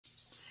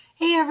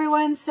Hey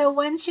everyone, so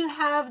once you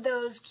have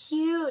those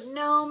cute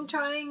gnome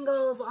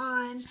triangles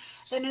on,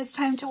 then it's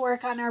time to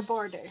work on our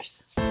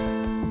borders.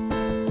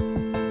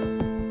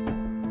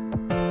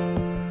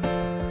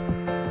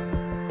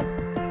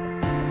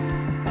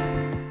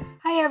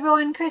 Hi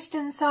everyone,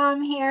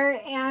 Cristin here,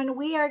 and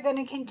we are going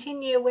to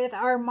continue with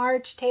our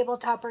March table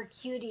topper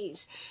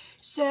cuties.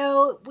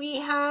 So we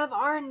have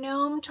our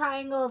gnome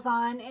triangles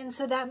on, and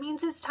so that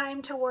means it's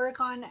time to work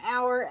on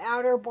our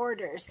outer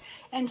borders.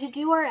 And to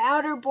do our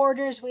outer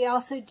borders, we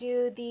also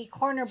do the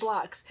corner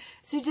blocks.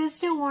 So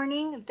just a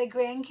warning, the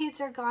grandkids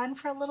are gone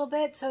for a little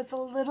bit, so it's a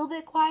little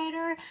bit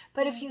quieter,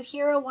 but if you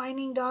hear a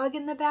whining dog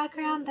in the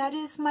background, that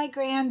is my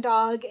grand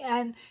dog,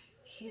 and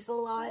he's a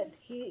lot.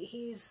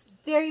 He's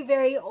very,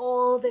 very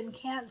old and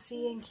can't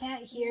see and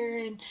can't hear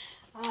and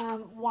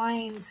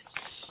whines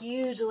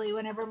hugely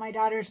whenever my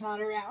daughter's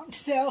not around.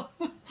 So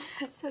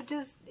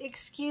just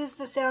excuse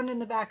the sound in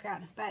the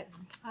background. But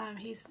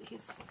he's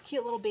a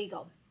cute little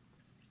beagle.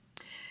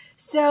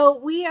 So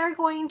we are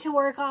going to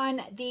work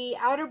on the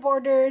outer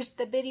borders,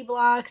 the bitty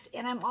blocks,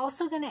 and I'm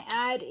also going to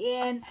add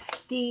in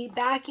the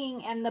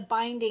backing and the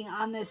binding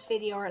on this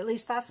video, or at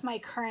least that's my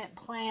current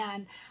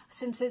plan,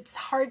 since it's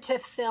hard to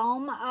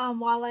film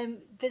while I'm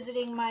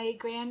visiting my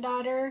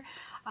granddaughter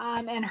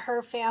and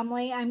her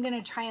family. I'm going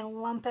to try and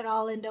lump it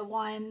all into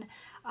one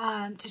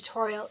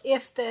tutorial,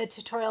 if the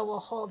tutorial will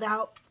hold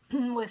out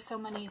with so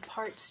many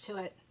parts to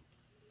it.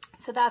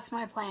 So that's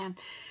my plan.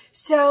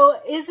 So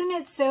isn't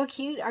it so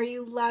cute? Are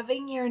you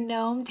loving your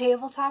gnome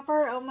table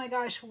topper? Oh my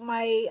gosh,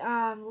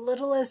 my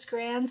littlest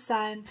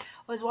grandson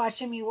was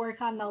watching me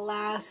work on the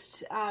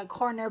last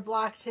corner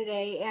block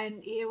today,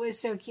 and it was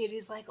so cute.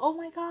 He's like, oh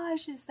my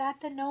gosh, is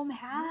that the gnome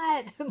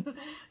hat?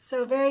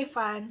 So very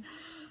fun.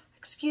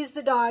 Excuse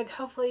the dog.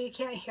 Hopefully you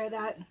can't hear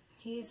that.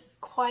 He's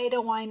quite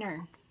a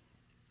whiner.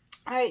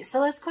 All right, so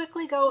let's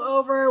quickly go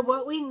over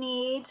what we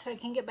need so I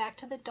can get back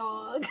to the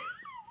dog.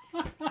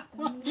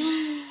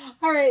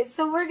 All right,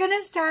 so we're going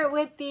to start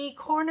with the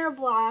corner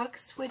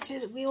blocks, which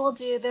is, we will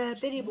do the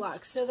bitty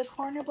blocks. So the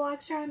corner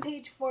blocks are on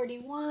page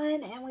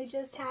 41, and we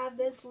just have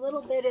this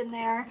little bit in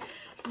there,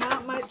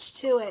 not much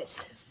to it.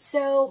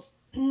 So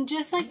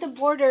just like the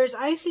borders,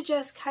 I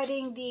suggest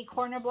cutting the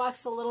corner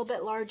blocks a little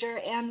bit larger,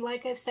 and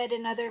like I've said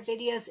in other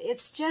videos,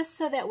 it's just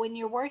so that when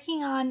you're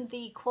working on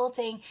the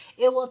quilting,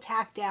 it will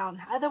tack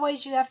down.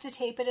 Otherwise you have to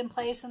tape it in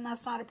place, and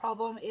that's not a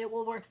problem. It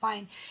will work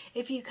fine.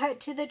 If you cut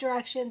to the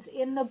directions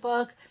in the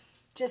book,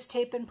 just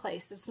tape in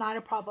place. It's not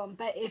a problem.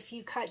 But if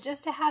you cut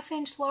just a ½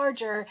 inch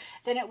larger,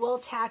 then it will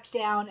tack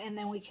down, and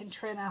then we can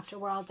trim after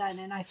we're all done,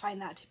 and I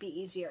find that to be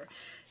easier.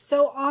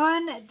 So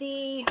on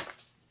the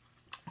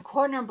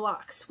corner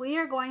blocks, we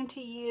are going to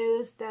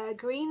use the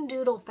green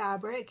doodle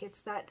fabric.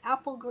 It's that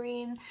apple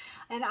green,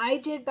 and I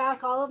did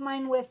back all of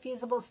mine with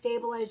Fusible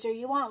stabilizer.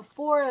 You want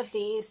 4 of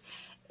these,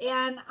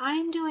 and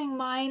I'm doing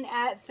mine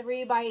at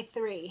 3 by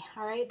 3.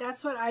 All right,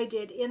 that's what I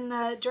did. In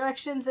the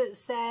directions it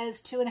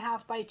says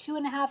 2.5 by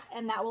 2.5,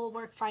 and that will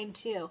work fine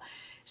too.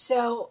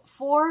 So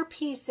 4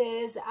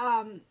 pieces,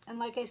 and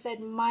like I said,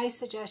 my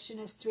suggestion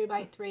is 3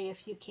 by 3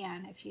 if you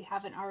can, if you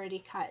haven't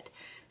already cut.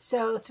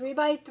 So 3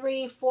 by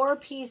 3, 4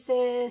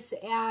 pieces,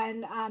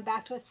 and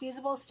backed with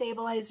Fusible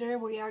stabilizer.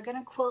 We are going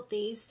to quilt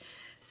these.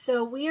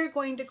 So we are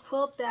going to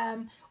quilt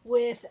them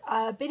with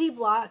a bitty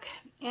block,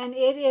 and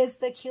it is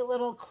the cute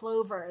little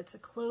clover. It's a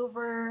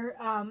clover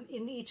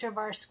in each of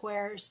our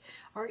squares,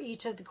 or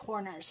each of the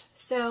corners.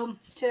 So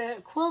to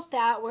quilt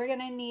that, we're going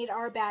to need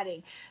our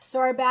batting. So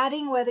our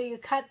batting, whether you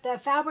cut the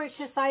fabric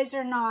to size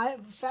or not,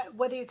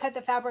 whether you cut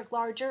the fabric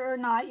larger or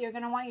not, you're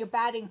going to want your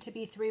batting to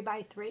be 3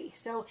 by 3.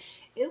 So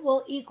it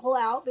will equal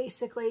out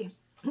basically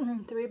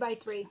 3 by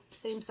 3,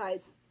 same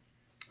size.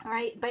 All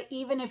right, but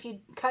even if you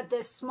cut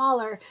this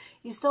smaller,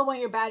 you still want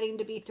your batting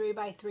to be 3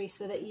 by 3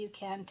 so that you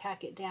can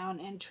tack it down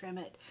and trim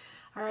it.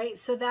 All right,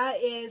 so that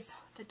is,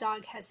 the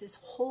dog has his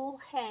whole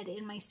head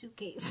in my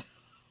suitcase.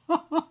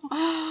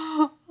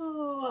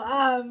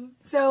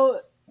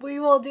 So we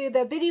will do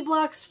the bitty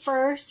blocks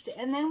first,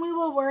 and then we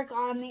will work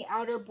on the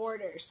outer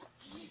borders.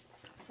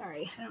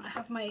 Sorry, I don't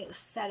have my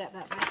setup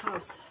at my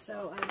house,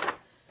 so I'm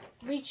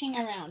reaching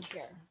around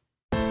here.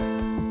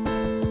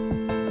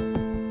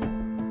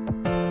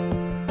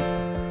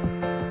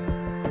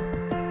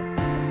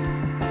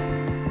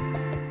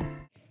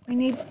 We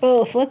need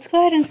both. Let's go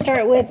ahead and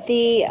start with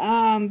the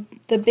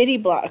bitty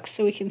blocks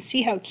so we can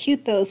see how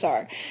cute those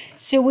are.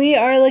 So we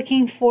are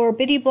looking for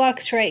bitty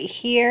blocks right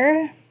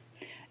here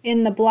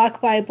in the block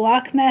by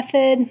block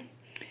method,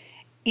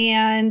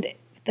 and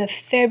the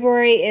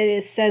February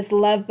it says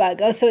love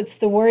bug. Oh, so it's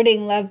the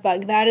wording love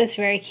bug. That is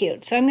very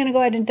cute. So I'm going to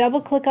go ahead and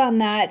double click on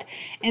that,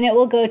 and it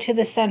will go to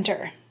the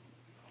center.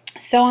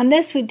 So on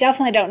this, we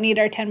definitely don't need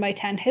our 10 by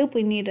 10 hoop.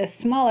 We need a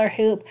smaller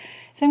hoop.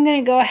 So I'm going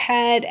to go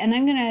ahead and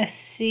I'm going to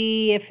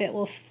see if it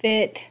will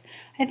fit.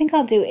 I think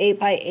I'll do 8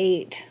 by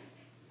 8.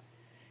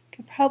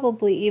 Could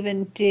probably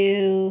even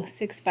do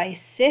 6 by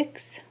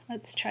 6.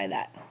 Let's try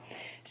that.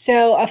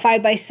 So a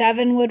 5 by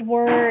 7 would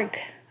work,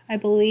 I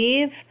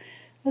believe.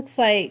 Looks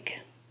like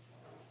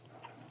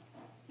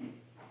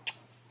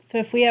So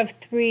if we have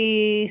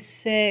 3,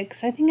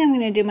 6, I think I'm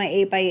going to do my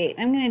 8 by 8.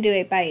 I'm going to do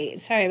 8 by 8.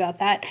 Sorry about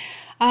that.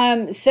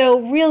 So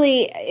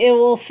really it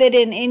will fit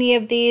in any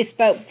of these,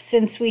 but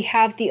since we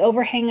have the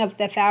overhang of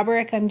the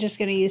fabric, I'm just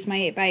going to use my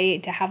 8 by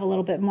 8 to have a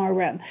little bit more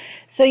room.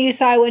 So you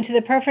saw I went to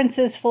the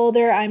preferences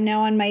folder. I'm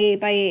now on my 8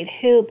 by 8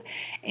 hoop,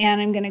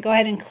 and I'm going to go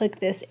ahead and click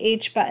this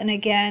H button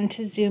again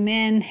to zoom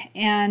in.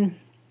 And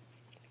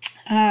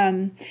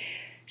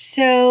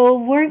so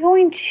we're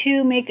going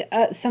to make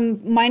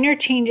some minor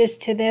changes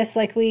to this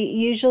like we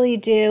usually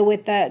do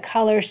with the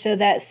color so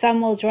that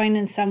some will join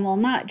and some will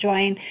not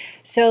join.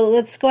 So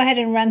let's go ahead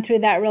and run through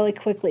that really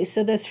quickly.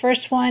 So this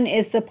first one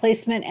is the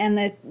placement and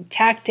the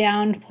tack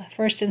down,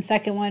 first and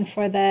second one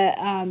for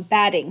the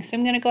batting. So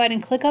I'm going to go ahead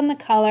and click on the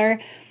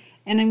color,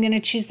 and I'm going to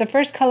choose the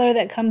first color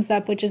that comes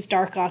up, which is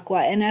dark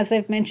aqua. And as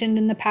I've mentioned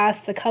in the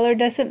past, the color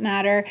doesn't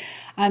matter.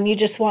 You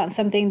just want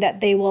something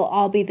that they will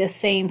all be the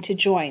same to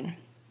join.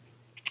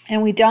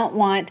 And we don't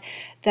want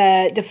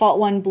the default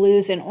one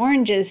blues and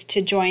oranges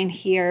to join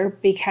here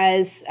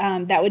because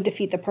that would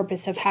defeat the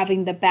purpose of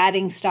having the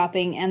batting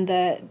stopping and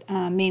the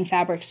main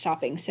fabric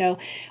stopping. So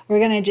we're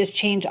going to just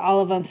change all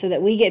of them so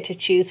that we get to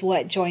choose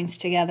what joins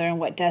together and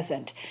what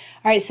doesn't.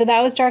 All right, so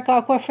that was dark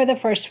aqua for the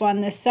first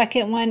one. The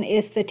second one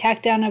is the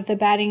tack down of the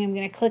batting. I'm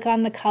going to click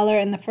on the color,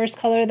 and the first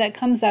color that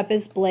comes up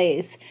is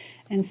blaze,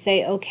 and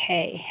say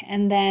OK.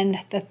 And then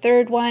the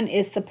third one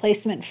is the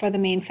placement for the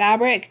main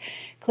fabric.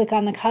 Click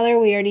on the color.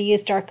 We already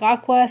used dark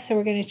aqua, so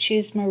we're going to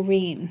choose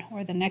marine,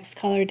 or the next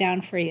color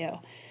down for you.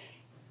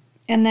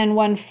 And then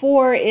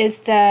 1-4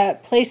 is the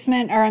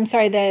placement, or I'm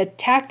sorry, the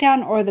tack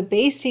down or the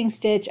basting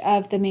stitch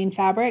of the main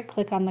fabric.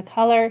 Click on the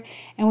color,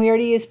 and we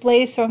already used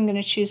blaze, so I'm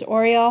going to choose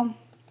Oriole.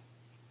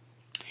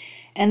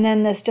 And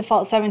then this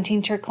default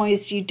 17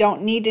 turquoise, you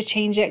don't need to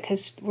change it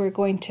because we're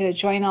going to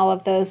join all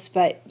of those.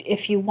 But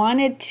if you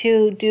wanted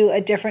to do a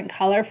different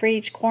color for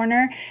each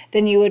corner,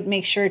 then you would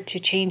make sure to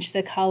change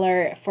the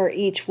color for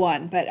each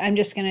one. But I'm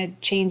just going to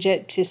change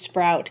it to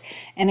sprout.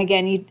 And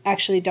again, you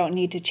actually don't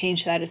need to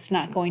change that. It's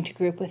not going to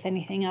group with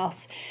anything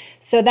else.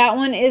 So that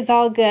one is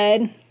all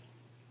good.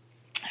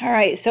 All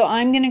right, so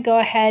I'm going to go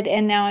ahead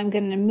and now I'm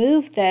going to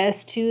move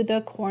this to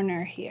the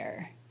corner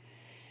here.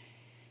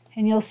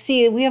 And you'll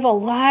see we have a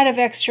lot of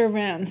extra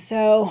room,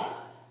 so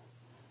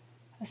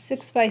a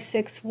 6 by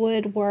 6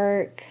 would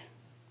work.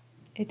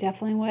 It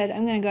definitely would.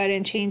 I'm going to go ahead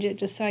and change it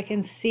just so I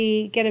can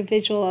see, get a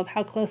visual of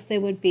how close they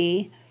would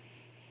be.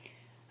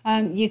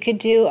 You could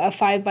do a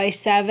 5 by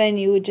 7.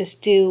 You would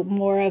just do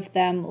more of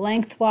them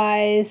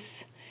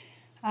lengthwise,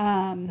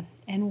 and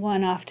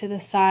one off to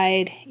the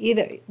side.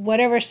 Either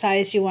whatever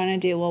size you want to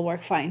do will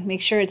work fine.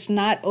 Make sure it's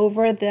not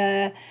over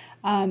the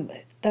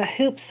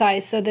hoop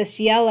size. So this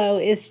yellow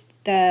is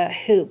the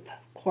hoop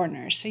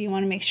corner, so you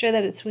want to make sure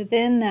that it's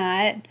within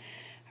that.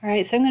 All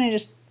right, so I'm going to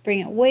just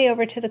bring it way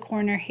over to the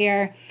corner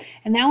here,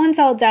 and that one's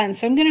all done.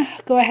 So I'm going to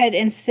go ahead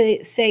and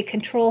say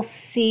Control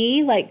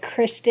C like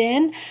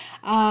Cristin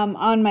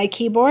on my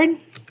keyboard,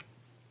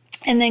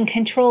 and then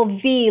Control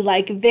V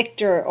like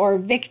Victor or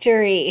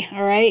Victory.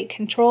 All right,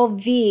 Control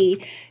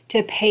V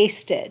to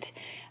paste it,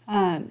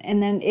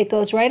 and then it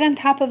goes right on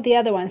top of the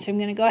other one. So I'm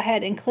going to go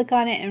ahead and click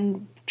on it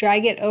and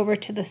drag it over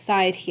to the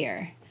side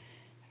here.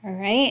 All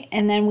right,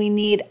 and then we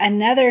need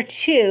another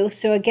 2.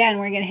 So again,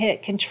 we're going to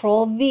hit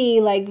Control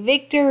V like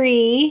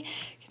Victory,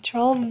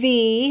 Control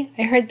V.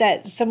 I heard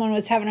that someone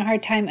was having a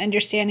hard time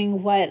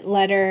understanding what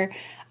letter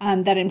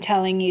that I'm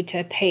telling you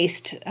to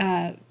paste,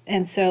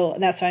 and so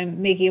that's why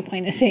I'm making a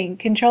point of saying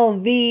Control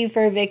V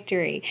for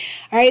Victory.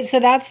 All right,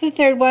 so that's the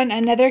third one.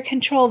 Another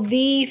Control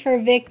V for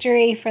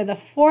Victory for the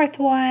fourth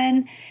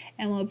one,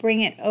 and we'll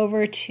bring it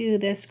over to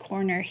this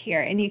corner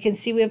here. And you can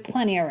see we have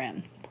plenty of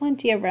room.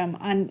 Plenty of room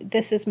on,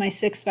 this is my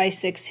 6 by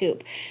 6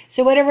 hoop.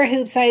 So whatever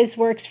hoop size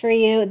works for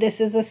you.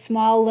 This is a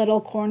small little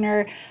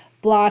corner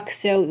block,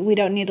 so we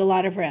don't need a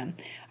lot of room.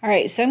 All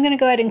right, so I'm going to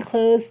go ahead and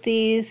close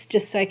these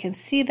just so I can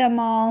see them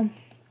all.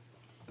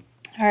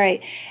 All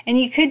right, and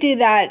you could do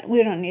that.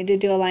 We don't need to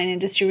do align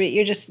and distribute.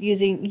 You're just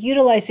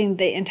utilizing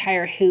the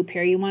entire hoop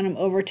here. You want them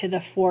over to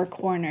the 4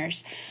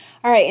 corners.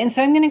 All right, and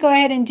so I'm going to go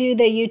ahead and do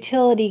the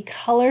utility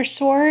color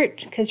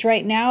sort, because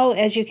right now,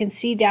 as you can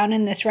see down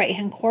in this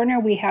right-hand corner,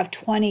 we have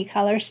 20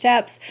 color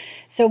steps.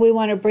 So we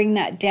want to bring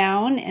that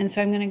down, and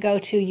so I'm going to go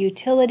to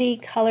utility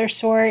color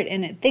sort,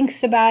 and it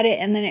thinks about it,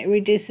 and then it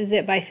reduces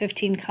it by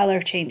 15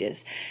 color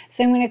changes.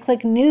 So I'm going to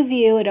click New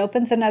View. It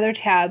opens another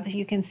tab.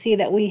 You can see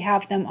that we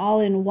have them all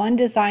in one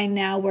design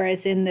now,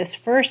 whereas in this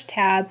first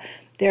tab,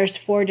 there's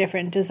 4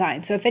 different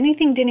designs. So if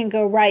anything didn't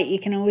go right, you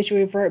can always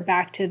revert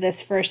back to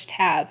this first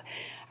tab.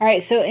 All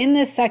right, so in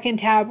this second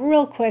tab,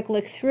 real quick,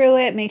 look through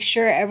it, make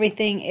sure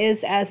everything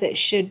is as it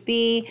should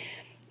be,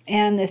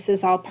 and this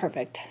is all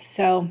perfect.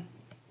 So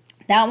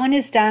that one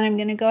is done. I'm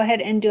going to go ahead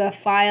and do a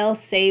file,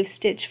 save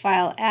stitch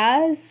file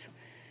as,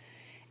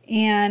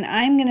 and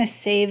I'm going to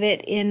save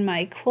it in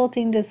my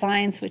quilting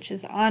designs, which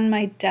is on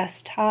my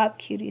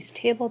desktop, Cuties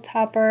Table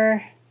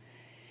Topper.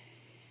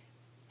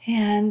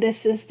 And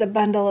this is the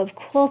bundle of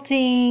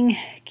quilting,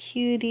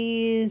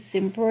 Cuties,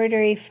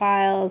 embroidery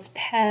files,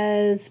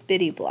 Pez,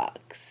 bitty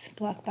blocks,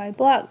 block by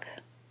block.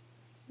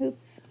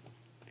 Oops.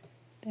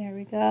 There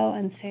we go,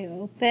 and say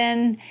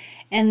open.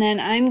 And then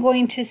I'm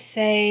going to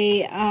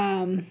say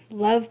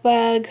love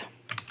bug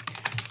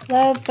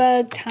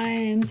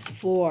times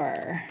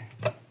 4.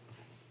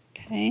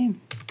 Okay.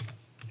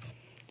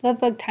 Love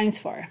bug times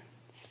 4.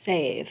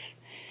 Save.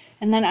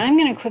 And then I'm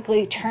going to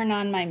quickly turn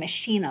on my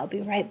machine. I'll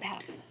be right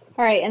back.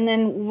 All right, and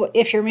then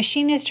if your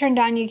machine is turned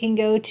on, you can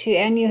go to,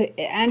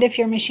 and if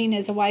your machine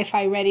is a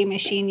Wi-Fi ready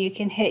machine, you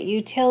can hit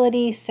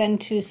Utility,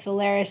 send to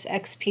Solaris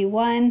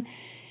XP1,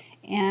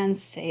 and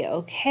say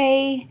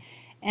OK,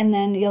 and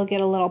then you'll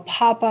get a little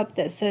pop-up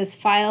that says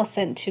File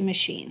Sent to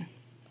Machine.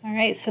 All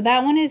right, so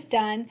that one is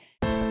done.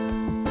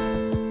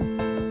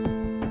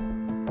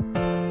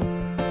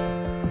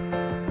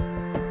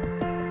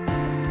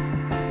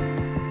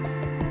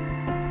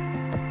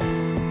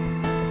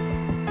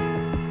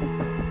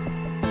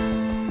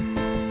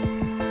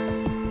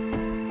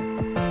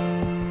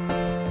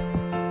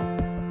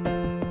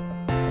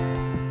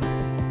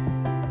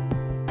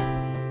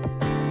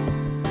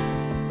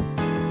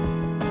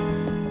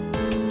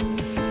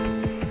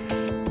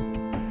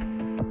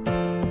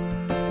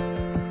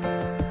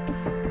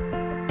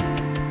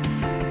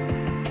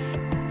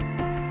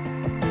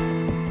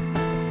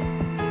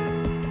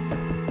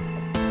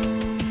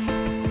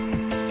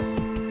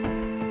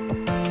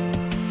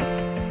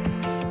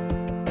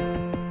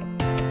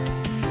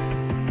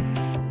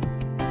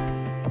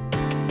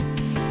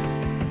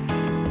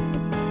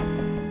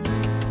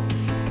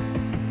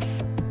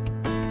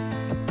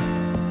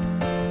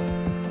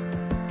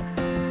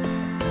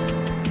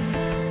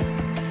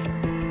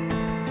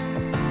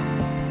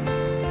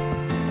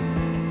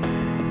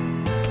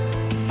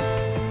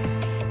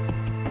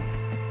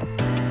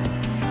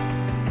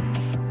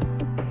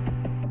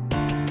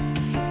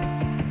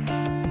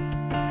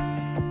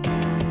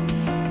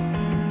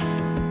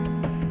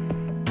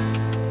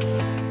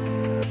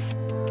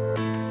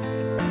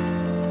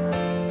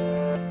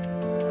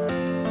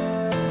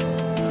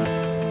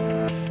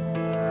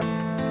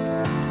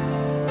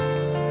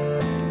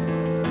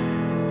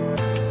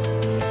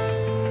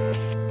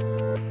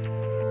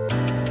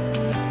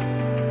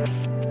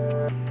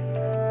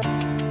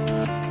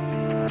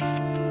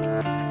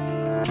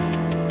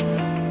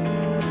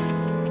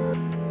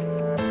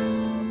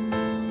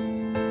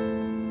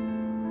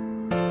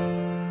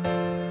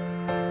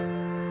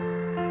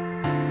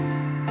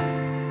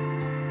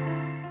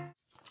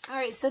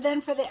 So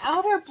then for the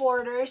outer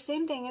border,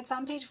 same thing, it's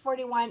on page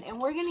 41, and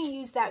we're going to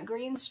use that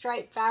green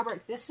stripe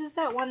fabric. This is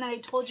that one that I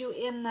told you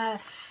in the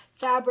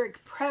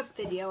fabric prep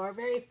video, our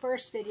very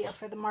first video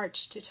for the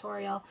March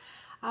tutorial,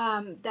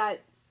 that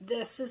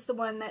this is the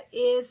one that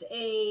is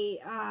a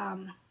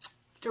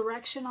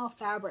directional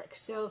fabric.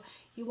 So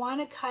you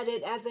want to cut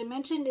it, as I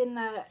mentioned in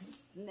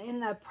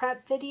the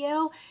prep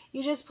video,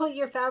 you just put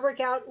your fabric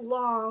out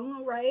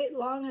long, right?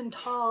 Long and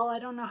tall. I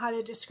don't know how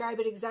to describe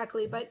it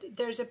exactly, but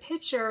there's a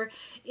picture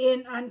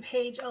on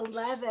page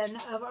 11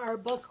 of our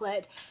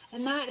booklet,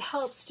 and that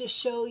helps to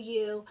show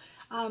you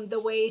the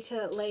way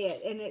to lay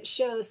it, and it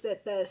shows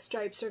that the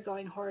stripes are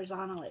going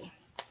horizontally.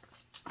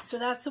 So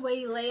that's the way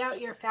you lay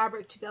out your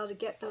fabric to be able to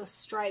get those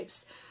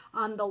stripes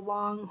on the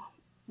long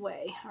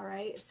way. All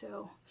right,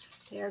 so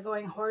they are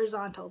going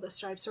horizontal. The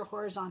stripes are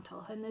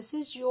horizontal, and this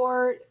is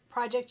your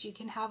project. You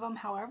can have them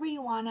however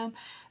you want them,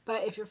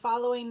 but if you're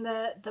following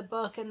the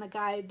book and the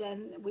guide,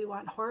 then we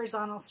want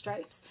horizontal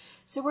stripes.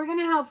 So we're going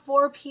to have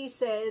 4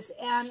 pieces,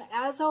 and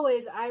as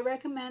always, I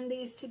recommend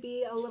these to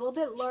be a little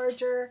bit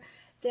larger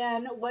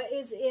than what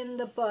is in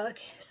the book.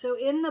 So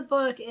in the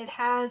book it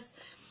has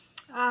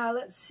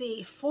let's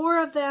see,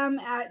 4 of them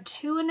at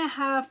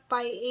 2.5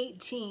 by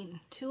 18.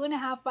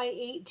 2.5 by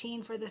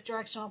 18 for this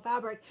directional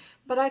fabric,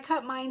 but I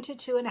cut mine to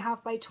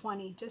 2.5 by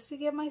 20 just to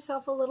give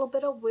myself a little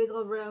bit of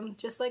wiggle room,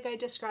 just like I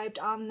described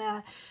on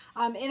the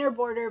inner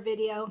border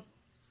video.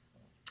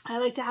 I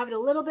like to have it a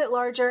little bit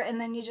larger, and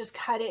then you just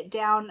cut it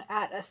down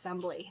at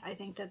assembly. I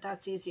think that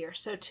that's easier.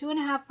 So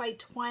 2.5 by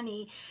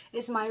 20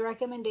 is my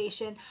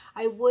recommendation.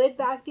 I would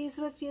back these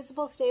with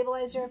Fusible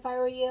stabilizer if I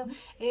were you.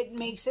 It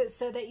makes it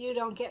so that you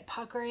don't get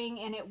puckering,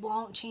 and it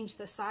won't change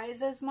the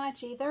size as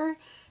much either.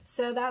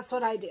 So that's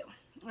what I do.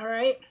 All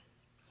right.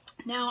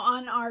 Now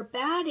on our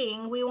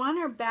batting, we want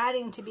our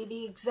batting to be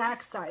the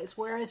exact size,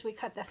 whereas we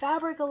cut the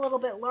fabric a little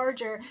bit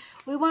larger.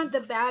 We want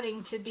the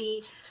batting to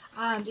be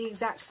the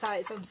exact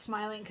size. I'm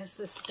smiling because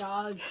this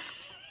dog,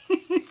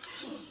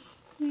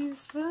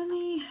 he's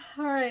funny.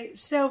 All right,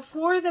 so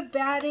for the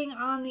batting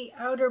on the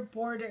outer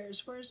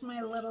borders, where's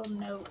my little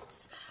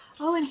notes?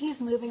 Oh, and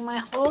he's moving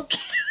my whole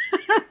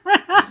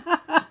camera.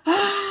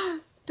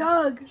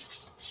 Dog,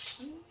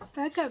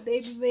 back up,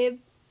 baby babe.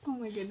 Oh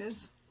my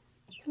goodness.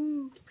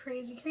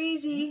 Crazy,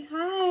 crazy.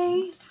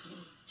 Hi.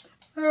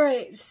 All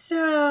right,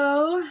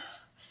 so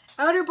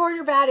outer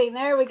border batting.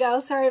 There we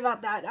go. Sorry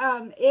about that.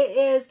 It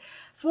is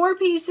 4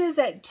 pieces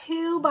at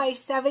 2 by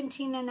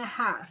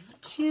 17.5.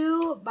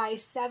 2 by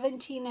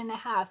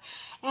 17.5.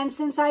 And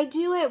since I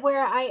do it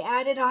where I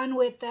add it on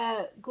with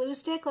the glue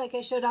stick, like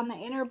I showed on the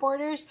inner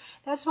borders,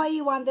 that's why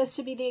you want this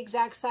to be the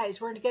exact size.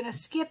 We're going to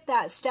skip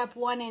that step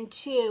 1 and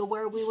 2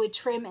 where we would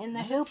trim in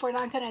the hoop. We're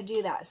not going to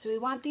do that. So we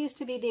want these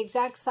to be the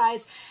exact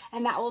size,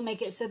 and that will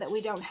make it so that we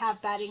don't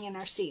have batting in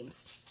our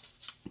seams.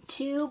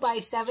 2 by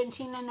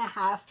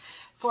 17.5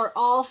 for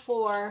all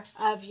 4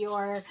 of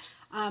your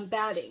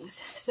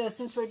battings. So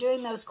since we're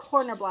doing those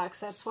corner blocks,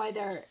 that's why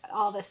they're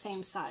all the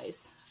same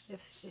size,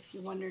 if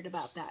you wondered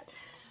about that.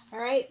 All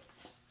right,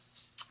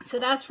 so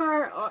that's for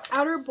our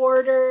outer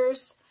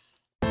borders.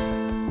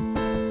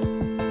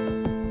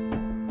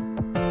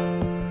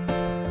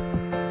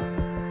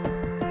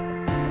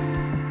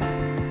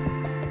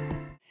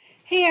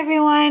 Hey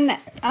everyone,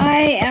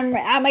 I am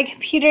at my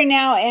computer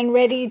now and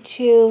ready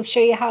to show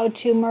you how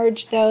to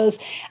merge those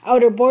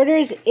outer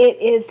borders. It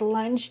is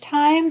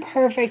lunchtime,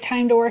 perfect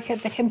time to work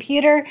at the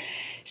computer.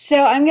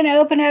 So I'm going to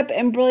open up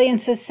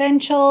Embrilliance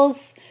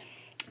Essentials,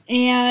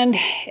 and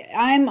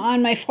I'm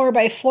on my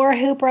 4x4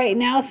 hoop right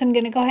now, so I'm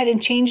going to go ahead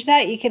and change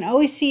that. You can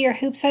always see your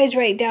hoop size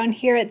right down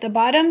here at the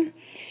bottom.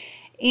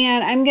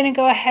 And I'm going to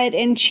go ahead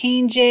and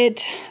change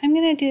it. I'm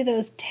going to do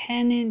those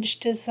 10-inch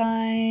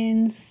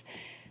designs.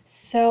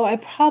 So I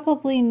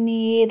probably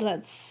need,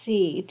 let's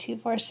see, 2,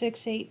 4,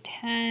 6, 8,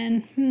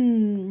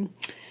 10.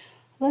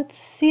 Let's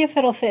see if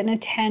it'll fit in a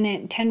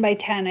 10 by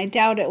 10. I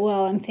doubt it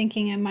will. I'm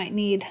thinking I might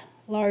need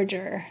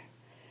larger.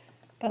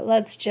 But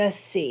let's just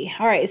see.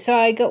 All right, so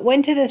I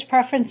went to this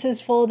preferences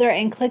folder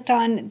and clicked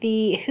on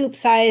the hoop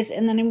size,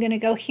 and then I'm going to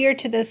go here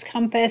to this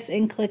compass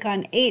and click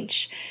on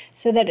H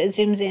so that it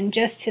zooms in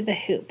just to the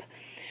hoop.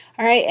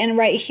 All right, and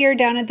right here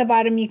down at the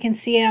bottom you can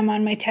see I'm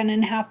on my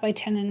 10.5 by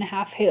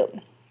 10.5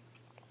 hoop.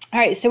 All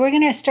right, so we're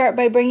going to start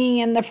by bringing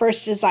in the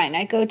first design.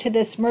 I go to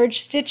this merge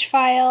stitch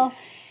file.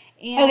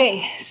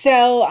 Okay,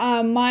 so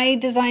my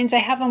designs, I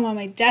have them on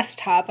my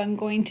desktop. I'm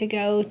going to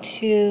go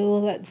to,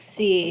 let's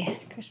see,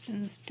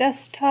 Cristin's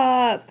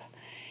desktop,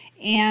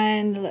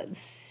 and let's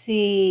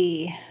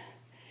see,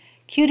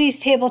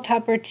 Cuties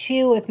Tabletopper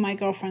 2 with my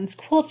girlfriend's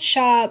quilt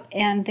shop,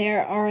 and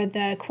there are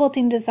the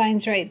quilting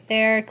designs right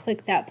there.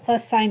 Click that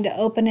plus sign to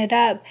open it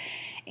up,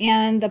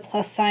 and the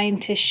plus sign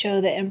to show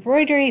the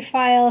embroidery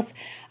files.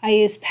 I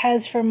use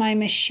Pez for my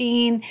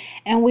machine,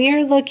 and we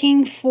are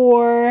looking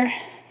for,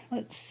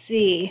 let's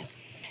see,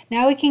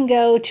 now we can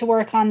go to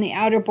work on the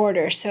outer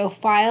border. So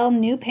File,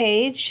 New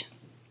Page,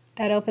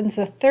 that opens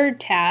the 3rd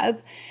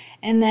tab,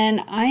 and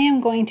then I am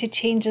going to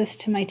change this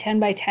to my 10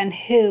 by 10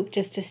 hoop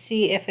just to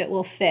see if it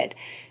will fit.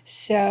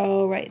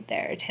 So right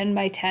there, 10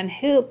 by 10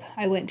 hoop.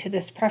 I went to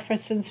this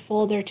preferences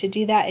folder to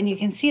do that, and you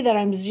can see that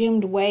I'm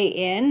zoomed way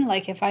in.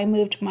 Like if I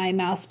moved my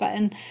mouse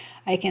button,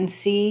 I can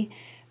see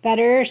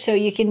better. So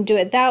you can do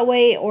it that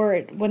way,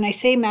 or when I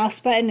say mouse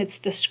button, it's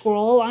the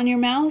scroll on your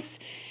mouse.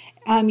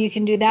 You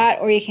can do that,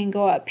 or you can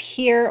go up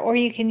here, or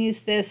you can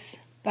use this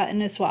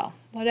button as well.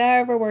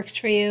 Whatever works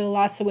for you.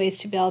 Lots of ways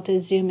to be able to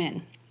zoom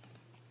in.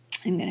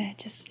 I'm going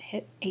to just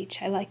hit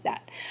H. I like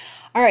that.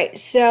 All right,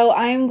 so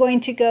I'm going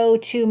to go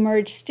to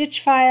Merge Stitch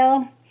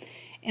File,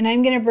 and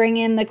I'm going to bring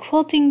in the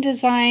quilting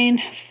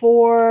design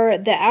for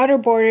the outer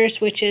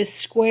borders, which is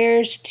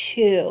Squares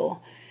 2.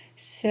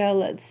 So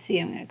let's see,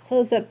 I'm going to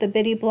close up the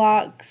bitty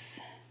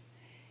blocks,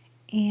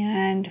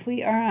 and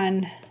we are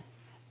on,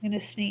 I'm going to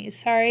sneeze,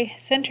 sorry,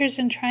 centers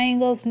and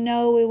triangles.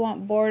 No, we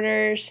want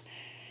borders,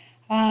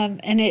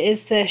 and it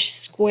is the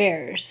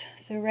squares.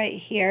 So right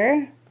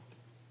here.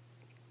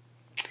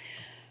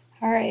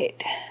 All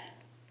right.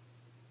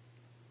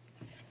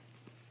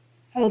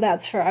 Oh,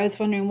 that's for, I was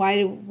wondering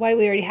why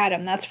we already had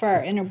them. That's for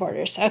our inner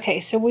borders.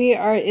 Okay, so we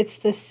are, it's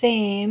the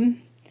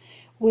same.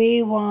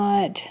 We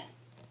want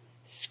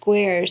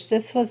squares.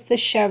 This was the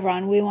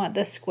chevron. We want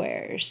the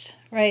squares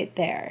right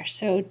there.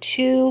 So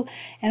 2,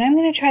 and I'm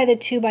going to try the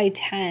 2 by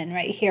 10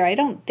 right here. I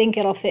don't think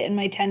it'll fit in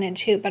my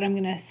 10-inch hoop, but I'm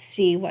going to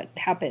see what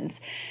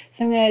happens.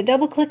 So I'm going to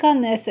double click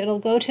on this. It'll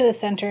go to the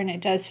center, and it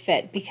does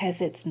fit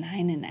because it's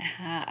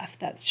 9.5.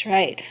 That's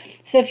right.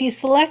 So if you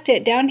select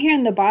it down here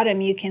in the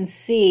bottom, you can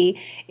see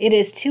it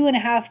is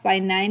 2.5 by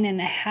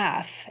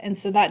 9.5, and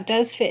so that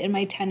does fit in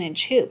my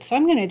 10-inch hoop. So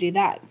I'm going to do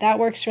that. That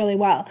works really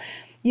well.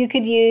 You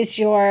could use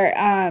your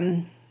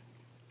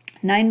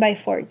 9 by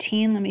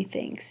 14, let me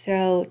think,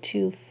 so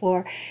 2,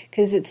 4,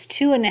 because it's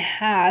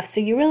 2.5, so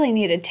you really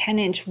need a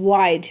 10-inch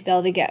wide to be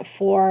able to get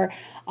 4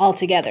 all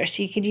together.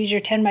 So you could use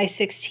your 10 by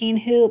 16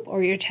 hoop,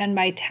 or your 10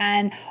 by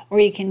 10, or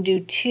you can do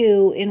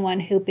 2 in one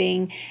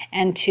hooping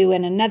and 2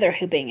 in another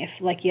hooping. If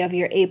like you have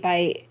your 8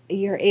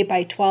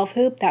 by 12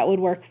 hoop, that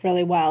would work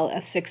really well.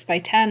 A 6 by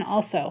 10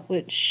 also,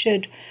 which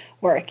should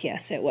work,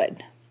 yes it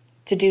would,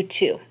 to do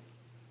 2.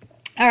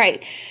 All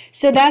right,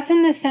 so that's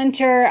in the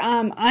center.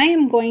 I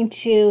am going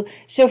to,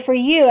 so for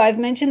you, I've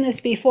mentioned this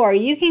before,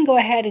 you can go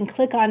ahead and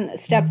click on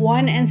step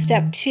 1 and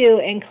step 2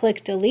 and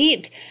click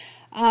delete.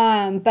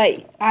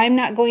 But I'm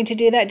not going to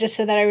do that, just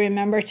so that I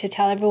remember to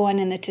tell everyone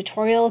in the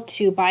tutorial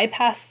to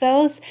bypass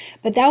those.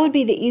 But that would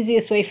be the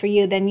easiest way for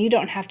you. Then you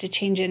don't have to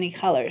change any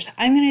colors.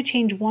 I'm going to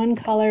change one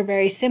color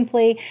very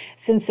simply,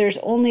 since there's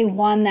only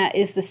one that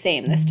is the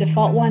same. This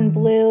default one,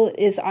 blue,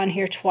 is on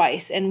here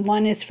twice, and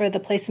one is for the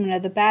placement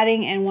of the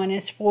batting and one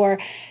is for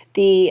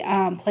the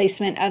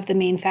placement of the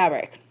main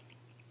fabric.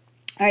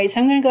 All right,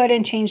 so I'm going to go ahead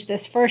and change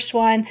this first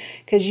one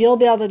because you'll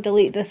be able to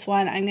delete this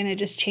one. I'm going to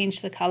just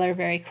change the color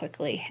very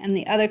quickly. And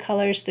the other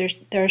colors,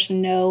 there's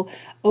no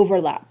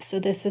overlap, so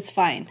this is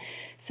fine.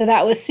 So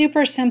that was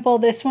super simple.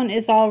 This one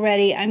is all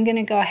ready. I'm going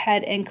to go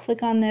ahead and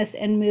click on this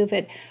and move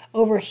it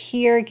over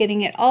here,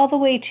 getting it all the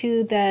way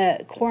to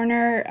the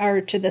corner or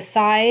to the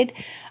side.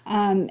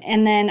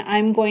 And then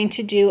I'm going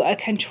to do a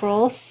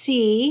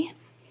Control-C,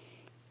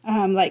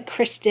 like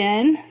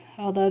Cristin.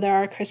 Although there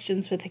are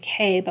Cristins with a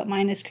K, but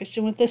mine is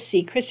Cristin with a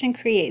C. Cristin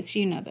creates,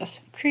 you know this.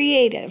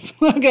 Creative.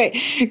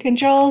 Okay,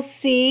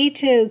 Control-C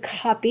to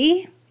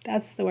copy.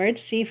 That's the word,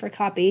 C for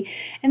copy.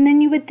 And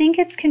then you would think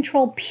it's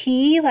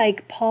Control-P,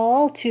 like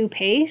Paul, to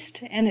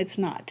paste, and it's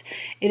not.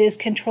 It is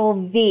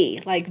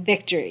Control-V, like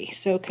victory.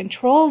 So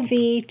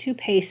Control-V to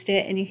paste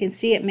it, and you can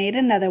see it made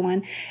another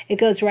one. It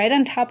goes right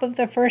on top of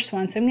the first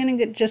one. So I'm going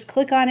to just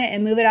click on it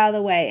and move it out of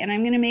the way. And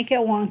I'm going to make it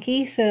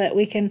wonky so that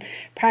we can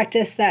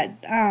practice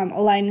that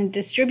align and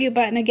distribute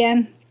button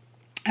again.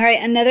 All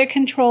right, another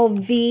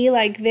Control-V,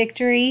 like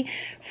victory,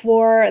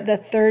 for the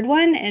third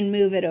one, and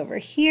move it over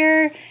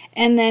here.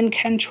 And then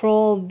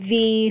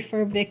Control-V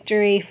for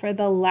victory for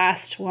the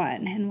last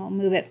one. And we'll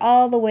move it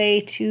all the way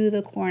to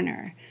the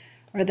corner,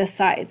 or the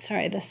side,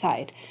 sorry, the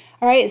side.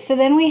 All right, so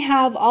then we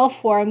have all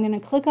four. I'm going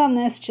to click on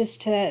this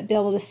just to be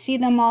able to see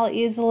them all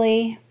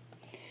easily.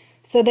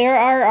 So there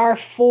are our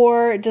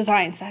four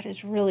designs. That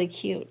is really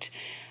cute.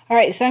 All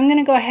right, so I'm going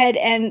to go ahead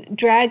and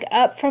drag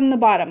up from the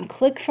bottom.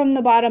 Click from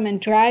the bottom and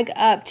drag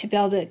up to be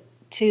able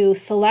to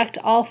select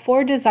all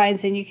four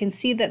designs, and you can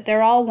see that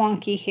they're all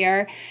wonky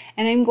here.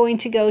 And I'm going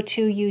to go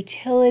to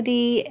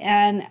Utility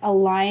and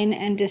Align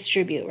and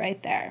Distribute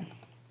right there.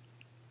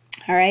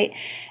 All right,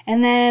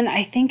 and then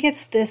I think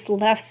it's this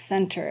left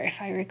center,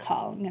 if I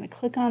recall. I'm going to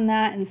click on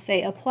that and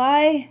say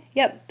Apply.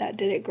 Yep, that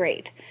did it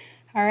great.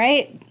 All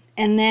right.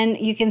 And then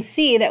you can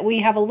see that we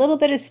have a little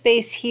bit of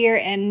space here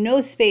and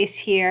no space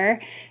here.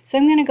 So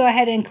I'm going to go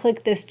ahead and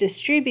click this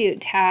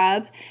Distribute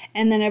tab.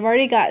 And then I've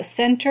already got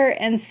center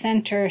and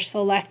center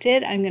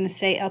selected. I'm going to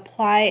say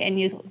Apply, and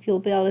you'll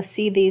be able to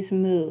see these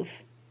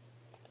move.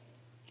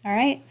 All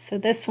right, so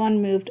this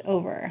one moved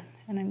over.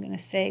 And I'm going to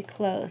say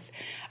Close.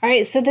 All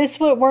right, so this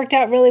worked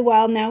out really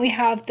well. Now we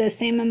have the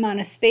same amount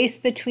of space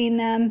between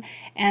them,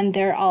 and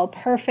they're all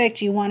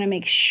perfect. You want to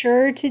make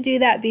sure to do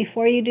that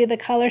before you do the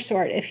color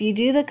sort. If you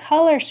do the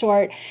color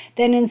sort,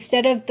 then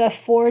instead of the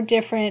four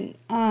different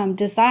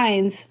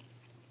designs,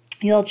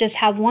 you'll just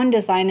have one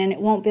design and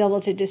it won't be able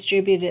to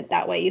distribute it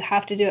that way. You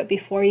have to do it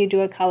before you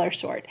do a color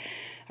sort.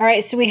 All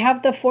right, so we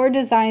have the four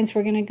designs.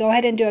 We're going to go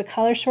ahead and do a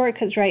color sort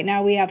because right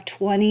now we have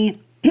 20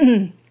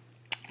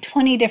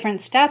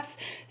 different steps.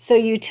 So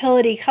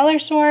Utility Color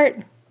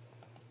Sort,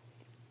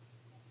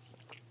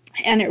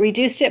 and it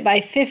reduced it by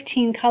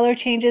 15 color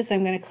changes.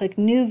 I'm going to click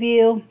New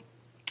View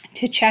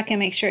to check and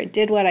make sure it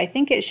did what I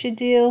think it should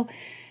do.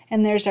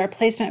 And there's our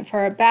placement for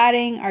our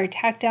batting, our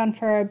tack down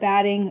for our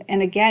batting.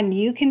 And again,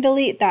 you can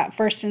delete that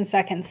first and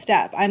second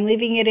step. I'm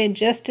leaving it in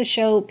just to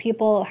show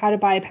people how to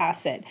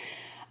bypass it.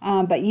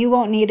 But you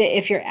won't need it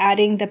if you're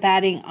adding the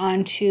batting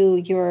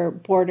onto your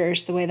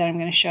borders the way that I'm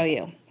going to show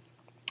you.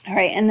 All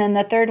right, and then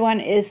the third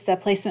one is the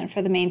placement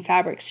for the main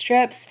fabric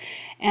strips,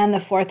 and the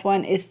fourth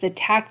one is the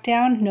tack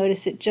down.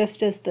 Notice it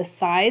just as the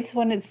sides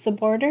when it's the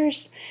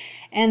borders,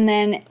 and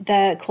then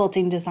the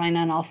quilting design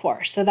on all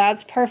four. So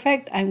that's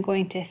perfect. I'm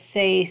going to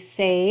say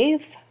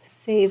save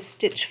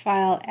stitch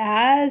file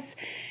as,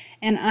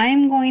 and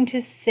I'm going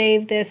to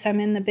save this. I'm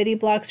in the bitty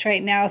blocks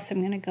right now, so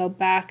I'm going to go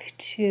back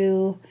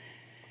to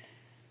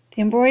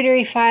the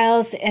embroidery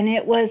files, and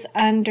it was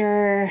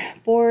under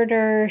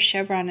border,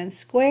 chevron, and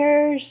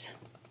squares.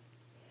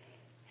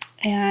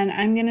 And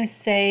I'm going to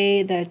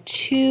say the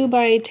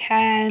 2x10,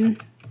 and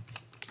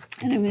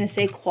I'm going to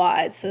say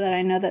quad so that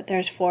I know that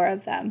there's four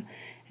of them,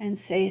 and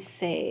say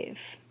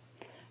save.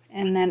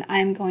 And then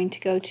I'm going to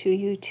go to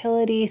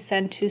Utility,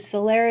 Send to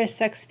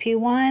Solaris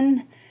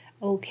XP1,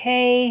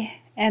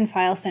 OK, and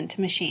File Sent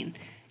to Machine.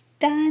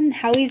 Done.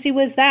 How easy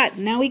was that?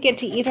 Now we get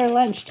to eat our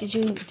lunch. Did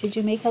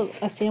you make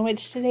a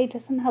sandwich today?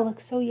 Doesn't that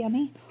look so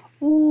yummy?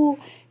 Ooh,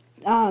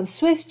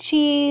 Swiss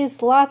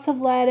cheese, lots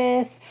of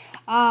lettuce.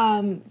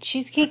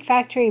 Cheesecake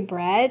Factory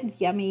bread,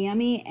 yummy,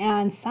 yummy,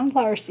 and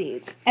sunflower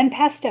seeds, and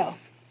pesto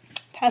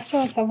and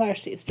sunflower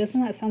seeds.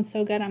 Doesn't that sound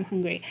so good? I'm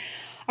hungry.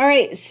 All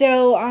right,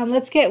 so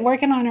let's get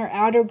working on our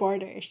outer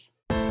borders.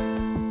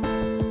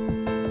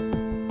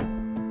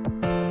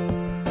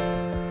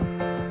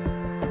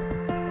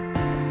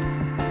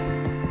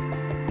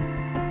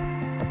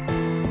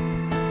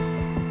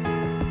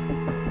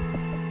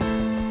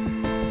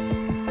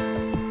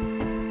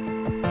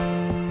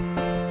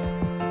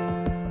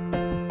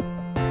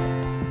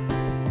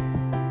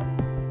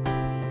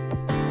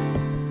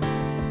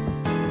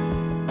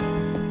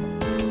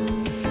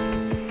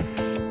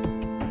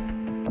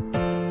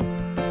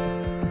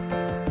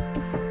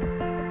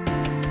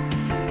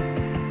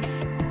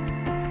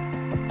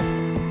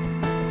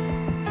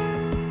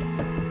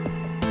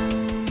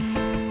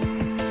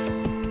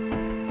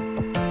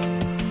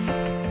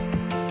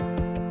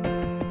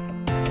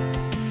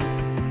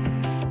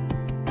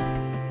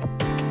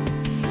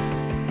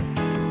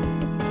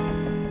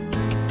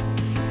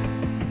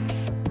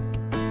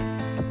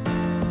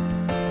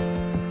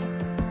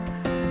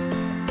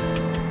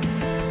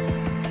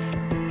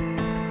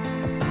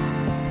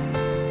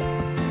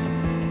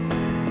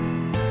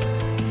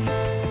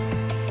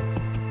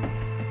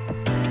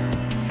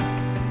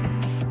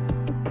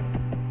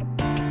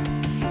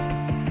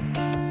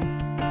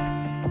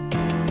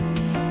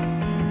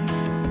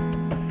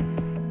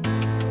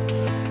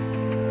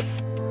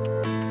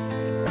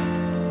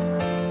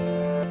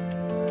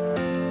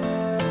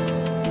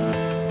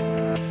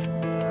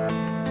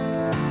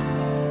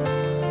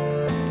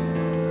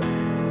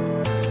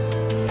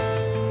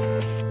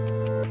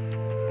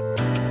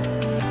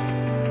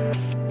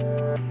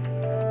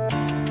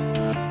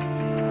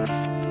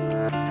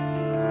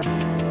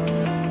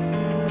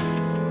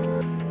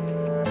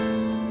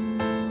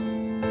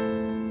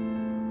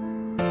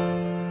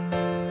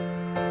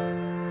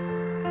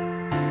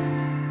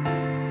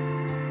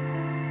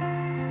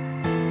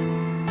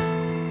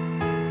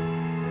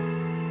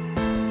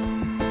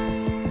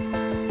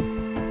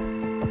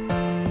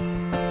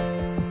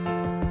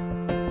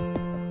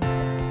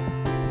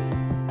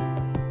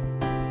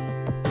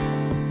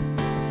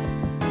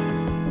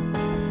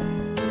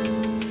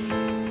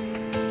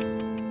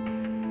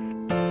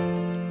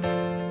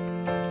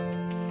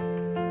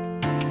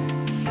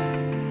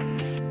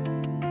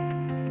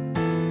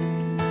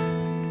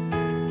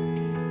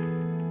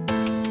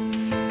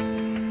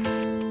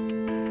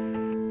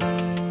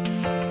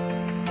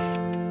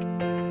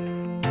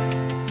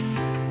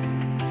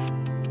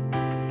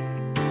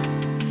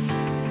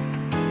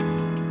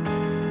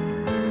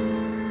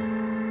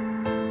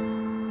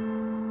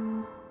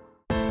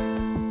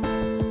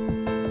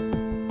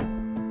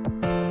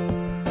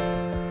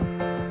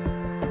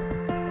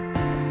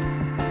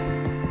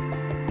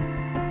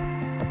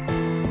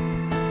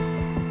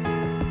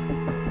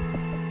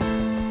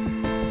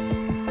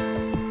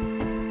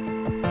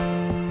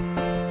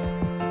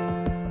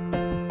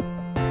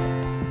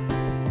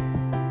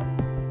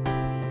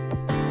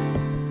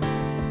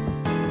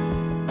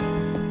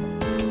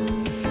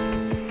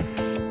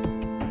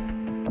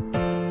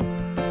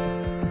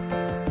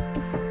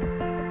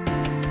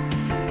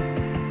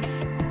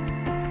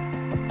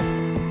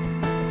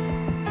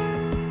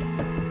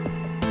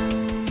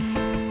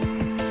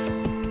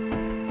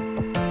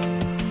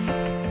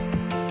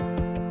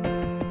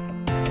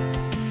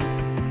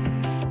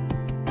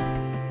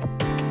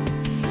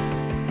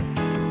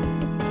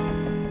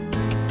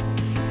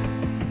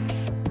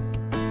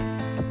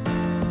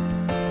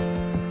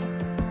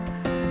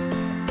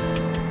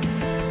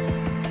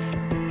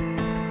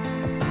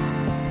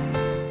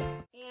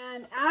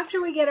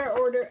 we get our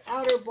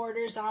outer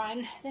borders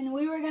on, then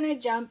we were going to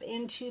jump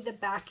into the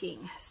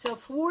backing. So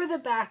for the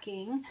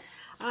backing,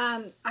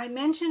 I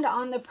mentioned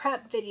on the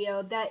prep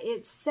video that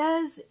it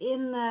says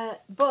in the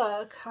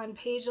book on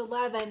page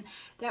 11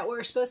 that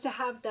we're supposed to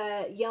have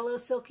the yellow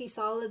silky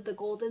solid, the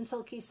golden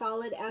silky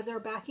solid as our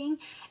backing,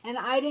 and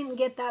I didn't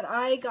get that.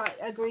 I got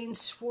a green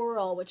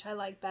swirl, which I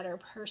like better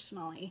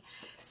personally.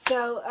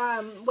 So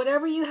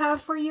whatever you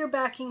have for your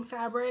backing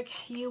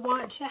fabric, you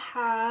want to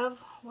have,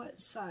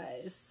 what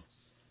size?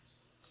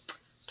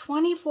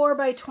 24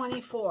 by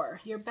 24.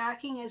 Your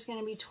backing is going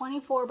to be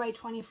 24 by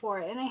 24.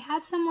 And I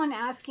had someone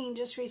asking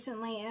just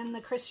recently in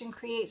the Cristin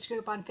Creates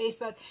group on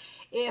Facebook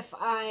if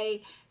I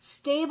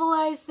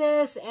stabilize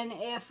this and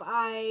if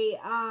I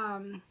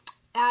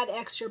add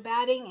extra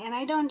batting, and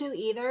I don't do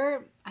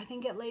either. I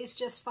think it lays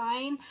just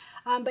fine,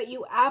 but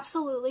you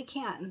absolutely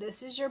can.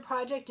 This is your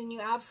project and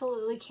you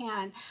absolutely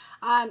can.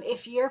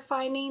 If you're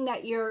finding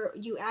that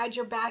you add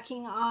your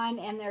backing on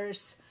and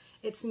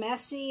it's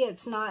messy,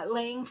 it's not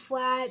laying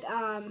flat.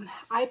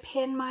 I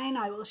pin mine,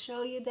 I will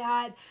show you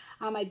that.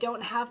 I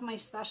don't have my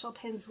special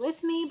pins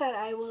with me, but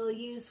I will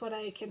use what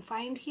I can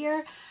find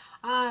here.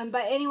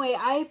 But anyway,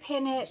 I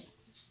pin it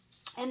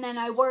and then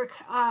I work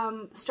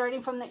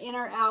starting from the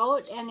inner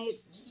out, and it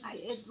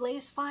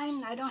lays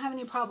fine. I don't have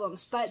any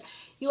problems, but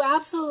you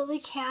absolutely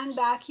can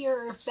back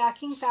your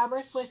backing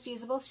fabric with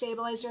Fusible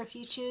Stabilizer if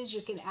you choose.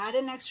 You can add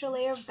an extra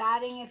layer of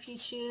batting if you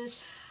choose.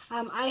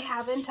 I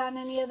haven't on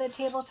any of the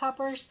table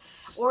toppers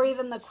or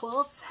even the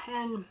quilts,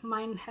 and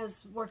mine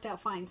has worked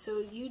out fine. So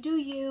you do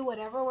you,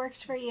 whatever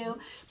works for you,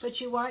 but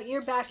you want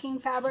your backing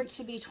fabric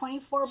to be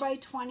 24 by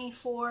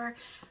 24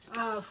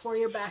 for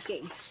your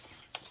backing.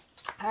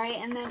 All right,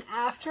 and then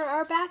after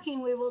our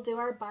backing, we will do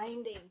our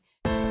binding.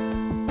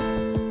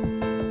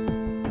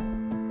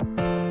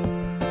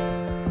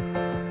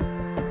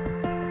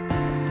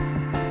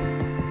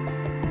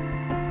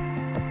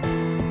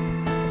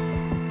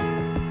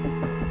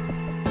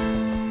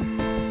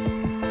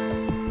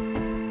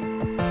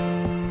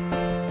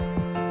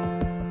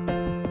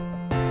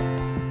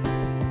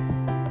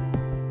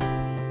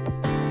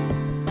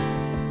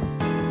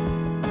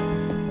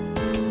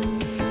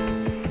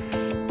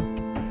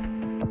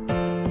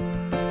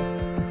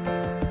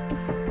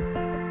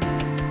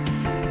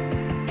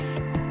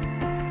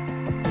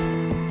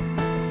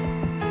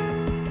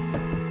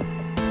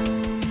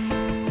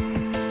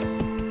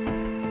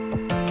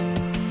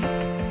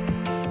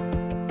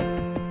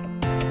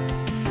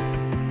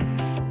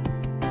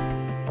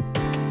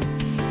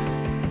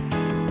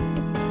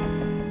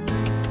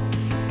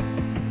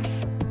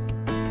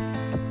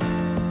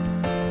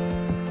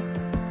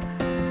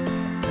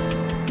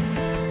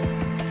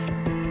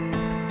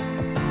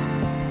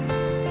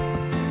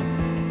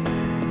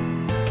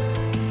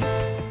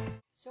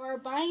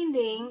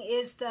 Binding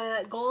is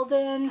the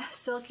golden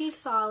silky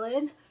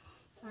solid.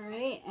 All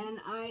right, and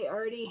I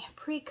already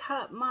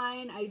pre-cut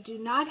mine. I do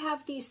not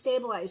have these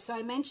stabilized. So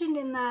I mentioned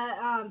in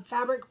the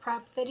fabric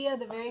prep video,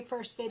 the very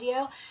first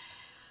video,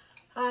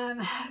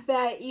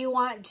 that you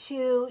want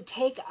to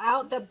take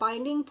out the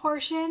binding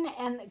portion,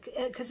 and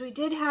because we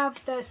did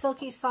have the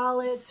silky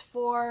solids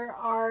for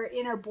our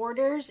inner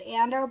borders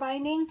and our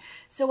binding.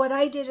 So what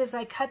I did is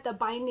I cut the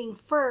binding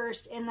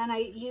first, and then I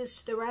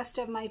used the rest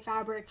of my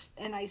fabric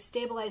and I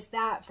stabilized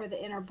that for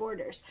the inner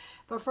borders.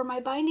 But for my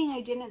binding, I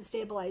didn't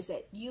stabilize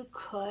it. You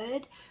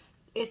could.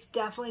 It's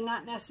definitely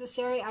not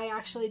necessary. I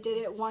actually did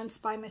it once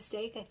by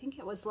mistake. I think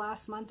it was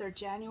last month or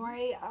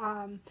January.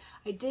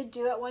 I did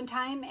do it one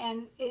time,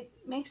 and it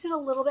makes it a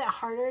little bit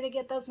harder to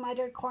get those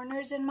mitered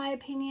corners, in my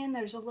opinion.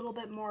 There's a little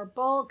bit more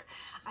bulk.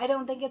 I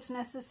don't think it's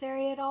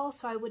necessary at all,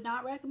 so I would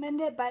not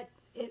recommend it, but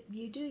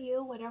you do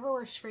you, whatever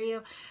works for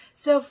you.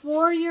 So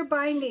for your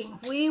binding,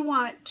 we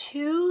want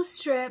 2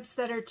 strips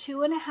that are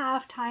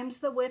 2.5 times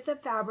the width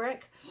of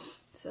fabric.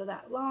 So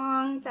that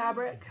long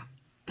fabric,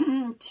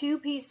 2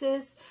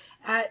 pieces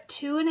at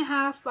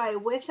 2.5 by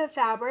width of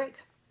fabric.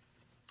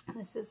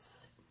 This is,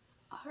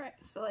 all right,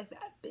 so like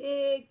that,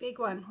 big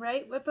one,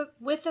 right?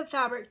 Width of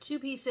fabric, 2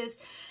 pieces.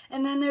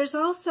 And then there's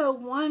also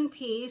 1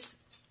 piece,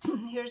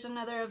 here's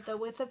another of the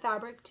width of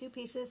fabric, 2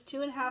 pieces,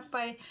 2.5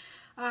 by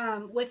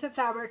width of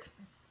fabric.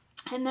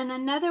 And then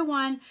another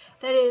one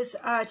that is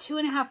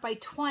 2.5 by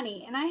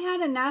 20. And I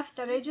had enough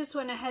that I just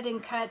went ahead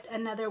and cut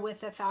another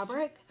width of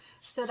fabric.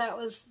 So that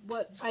was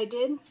what I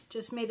did,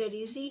 just made it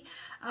easy.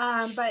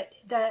 But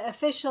the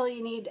official,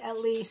 you need at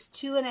least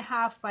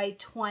 2.5 by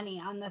 20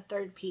 on the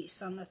 3rd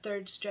piece, on the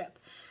 3rd strip.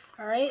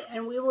 All right,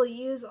 and we will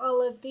use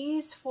all of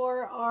these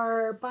for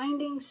our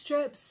binding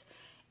strips,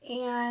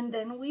 and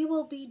then we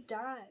will be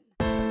done.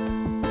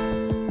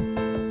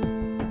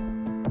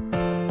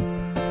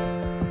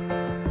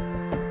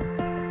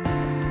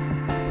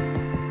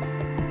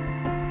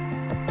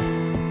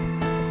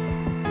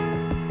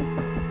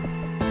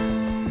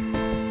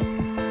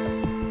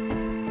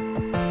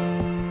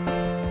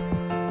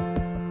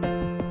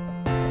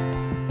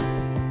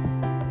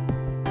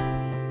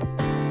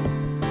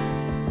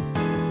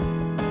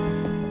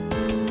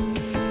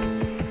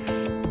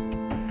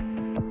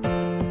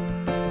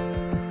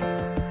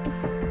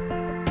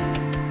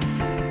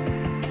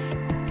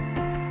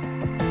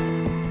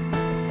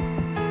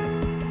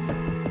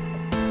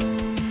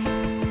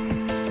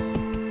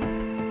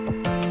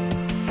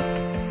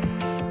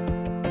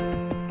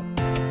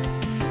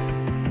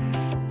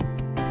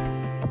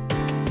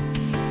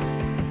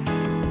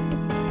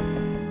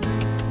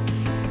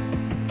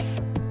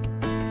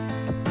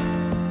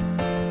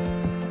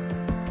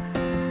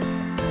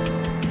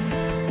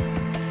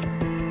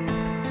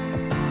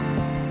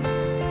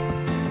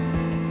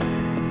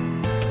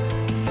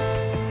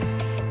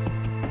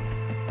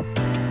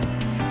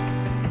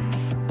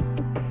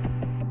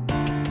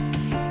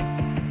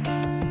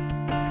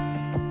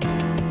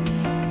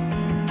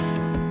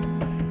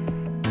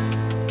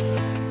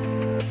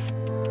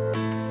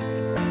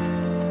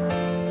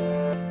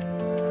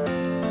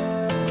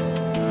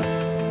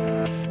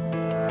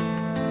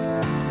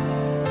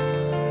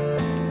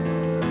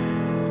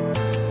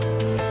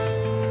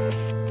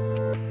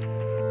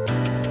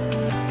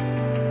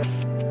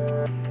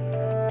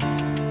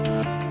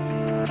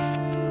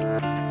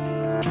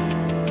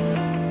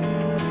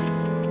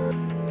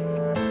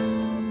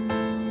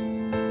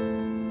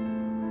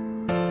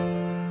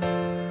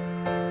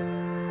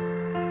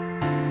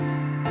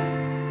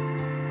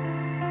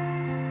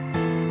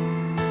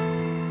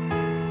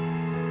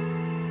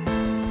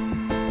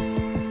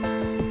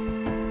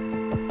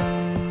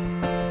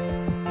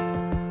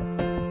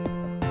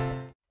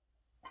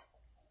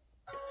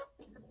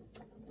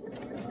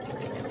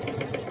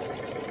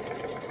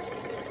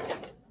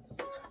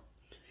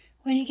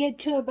 you get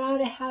to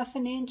about a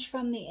 1/2 inch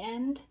from the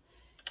end,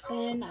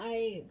 then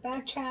I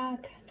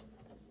backtrack,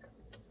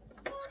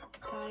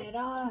 tie it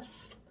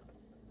off,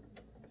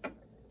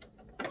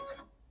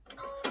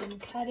 and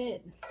cut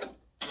it.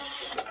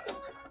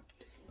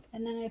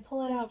 And then I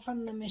pull it out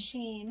from the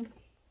machine.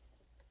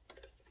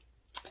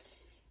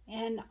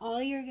 And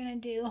all you're going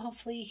to do,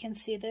 hopefully you can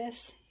see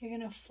this, you're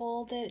going to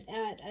fold it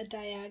at a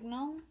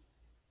diagonal,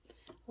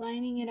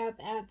 lining it up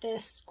at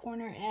this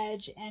corner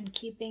edge and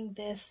keeping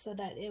this so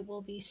that it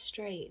will be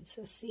straight.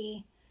 So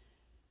see,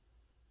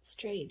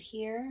 straight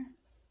here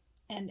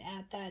and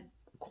at that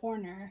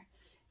corner.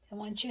 And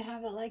once you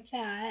have it like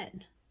that,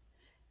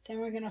 then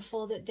we're going to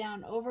fold it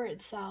down over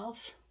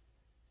itself,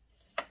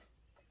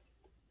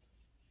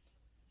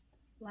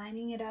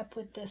 lining it up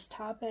with this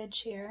top edge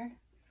here.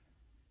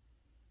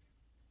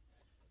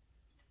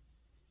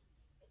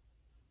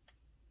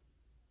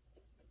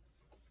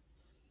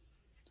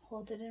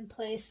 Hold it in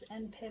place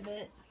and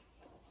pivot.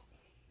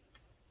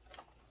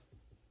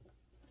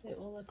 It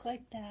will look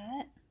like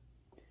that.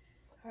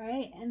 All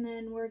right, and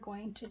then we're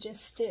going to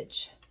just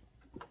stitch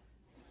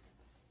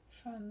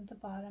from the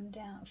bottom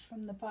down,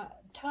 from the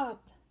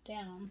top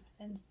down,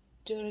 and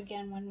do it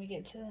again when we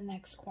get to the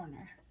next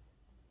corner.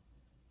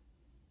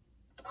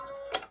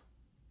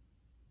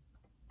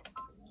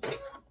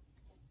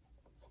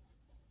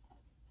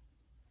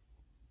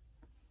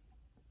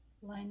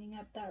 Lining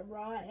up that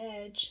raw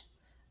edge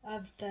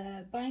of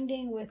the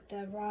binding with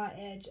the raw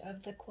edge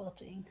of the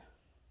quilting.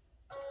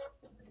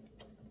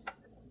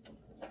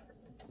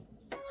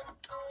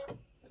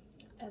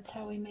 That's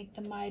how we make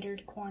the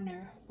mitered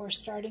corner. We're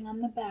starting on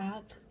the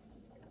back.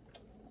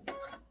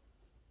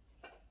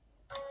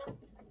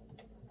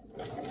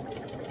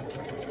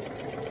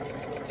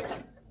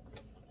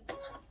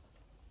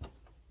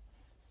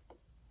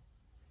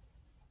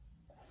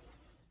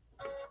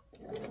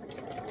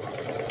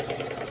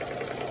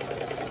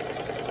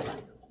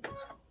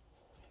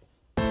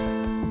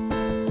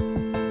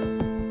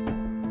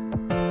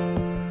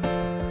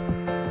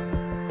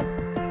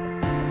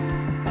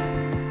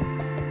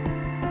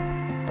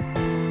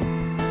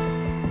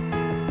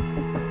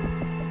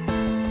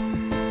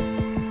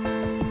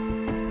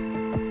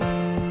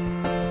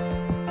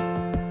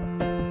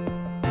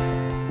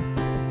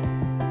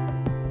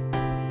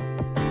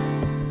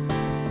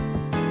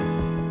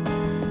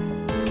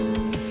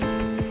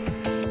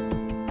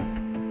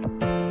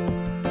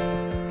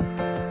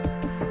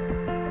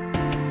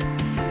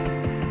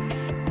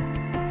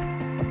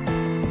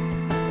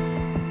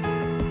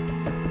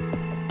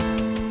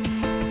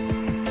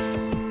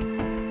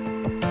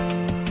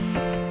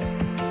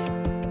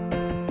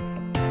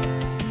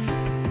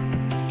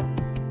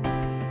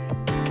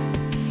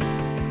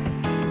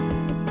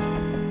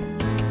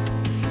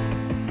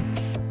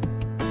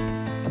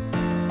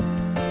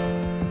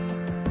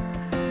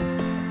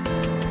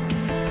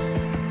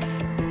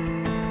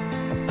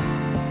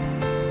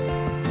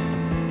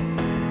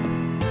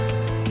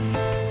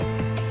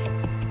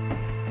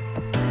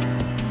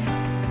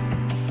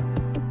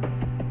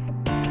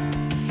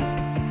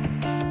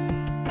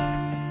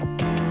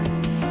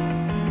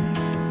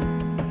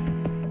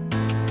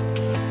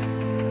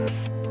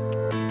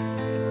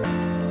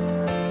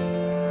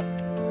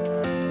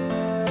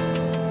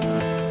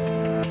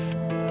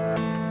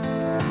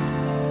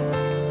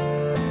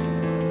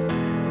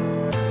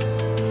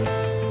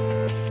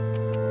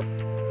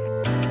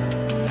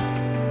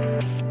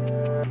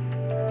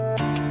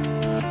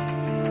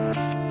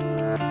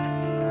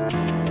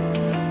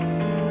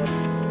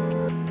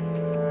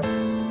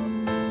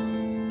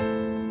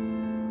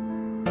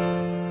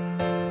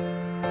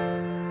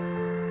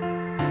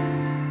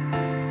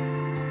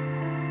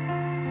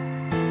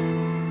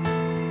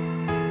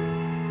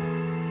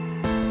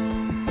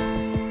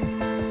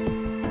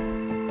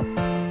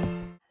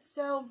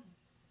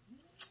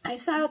 I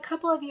saw a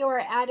couple of you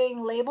are adding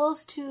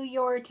labels to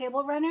your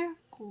table runner.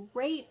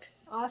 Great,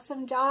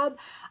 awesome job.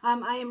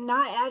 I am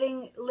not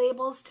adding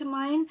labels to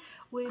mine.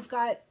 We've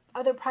got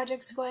other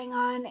projects going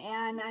on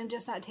and I'm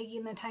just not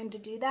taking the time to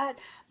do that.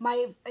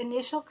 My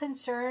initial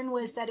concern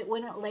was that it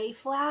wouldn't lay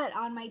flat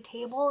on my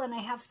table, and I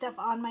have stuff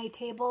on my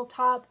table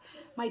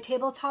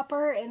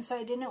topper, and so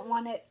I didn't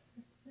want it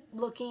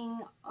looking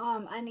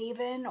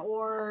uneven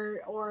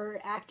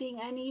or acting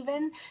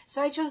uneven.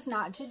 So I chose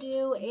not to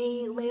do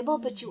a label,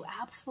 but you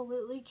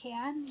absolutely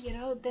can. You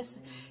know,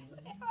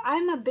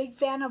 I'm a big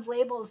fan of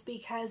labels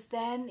because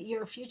then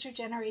your future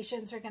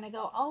generations are going to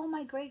go, oh,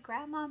 my great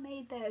grandma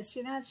made this.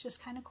 You know, it's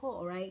just kind of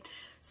cool, right?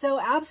 So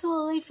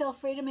absolutely feel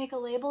free to make a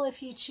label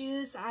if you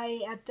choose.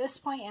 I, at this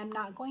point, am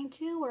not going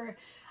to. We're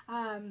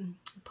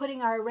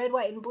putting our red,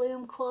 white, and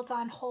bloom quilt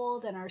on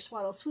hold and our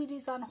swaddle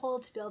sweeties on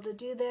hold to be able to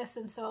do this.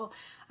 And so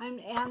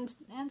and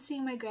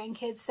seeing my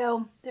grandkids.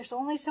 So there's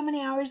only so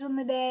many hours in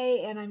the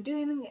day, and I'm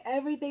doing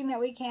everything that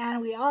we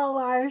can. We all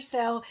are.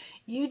 So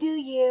you do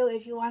you.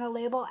 If you want a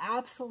label,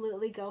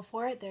 absolutely go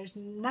for it. There's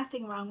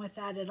nothing wrong with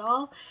that at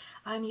all.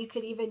 You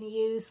could even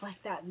use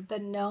like the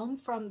gnome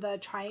from the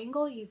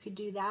triangle. You could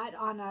do that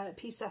on a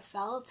piece of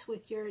felt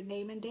with your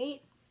name and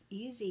date.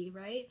 Easy,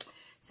 right?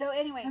 So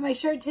anyway, my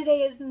shirt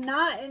today is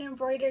not an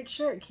embroidered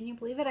shirt. Can you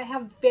believe it? I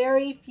have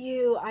very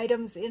few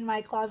items in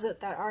my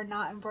closet that are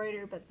not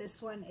embroidered, but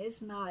this one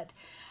is not.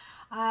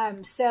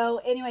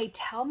 So anyway,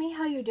 tell me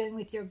how you're doing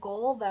with your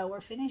goal though.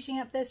 We're finishing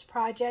up this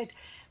project.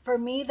 For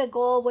me, the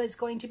goal was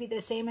going to be the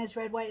same as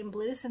red, white, and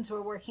blue since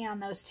we're working on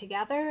those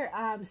together.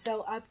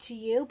 So up to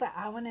you, but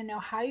I want to know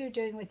how you're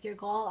doing with your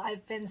goal.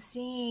 I've been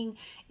seeing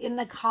in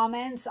the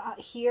comments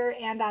here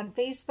and on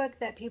Facebook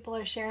that people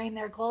are sharing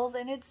their goals,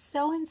 and it's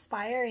so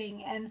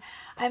inspiring. And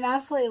I'm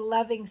absolutely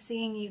loving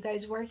seeing you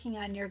guys working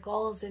on your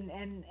goals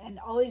and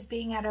always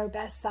being at our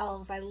best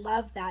selves. I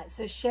love that.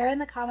 So share in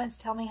the comments,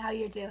 tell me how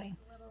you're doing.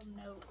 Little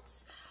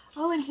notes.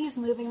 Oh, and he's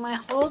moving my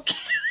whole camera.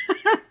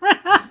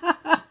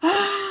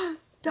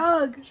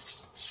 Dog,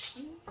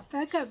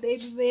 back up,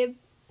 babe.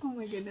 Oh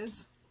my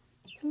goodness.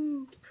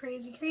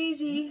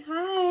 Crazy.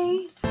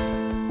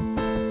 Hi.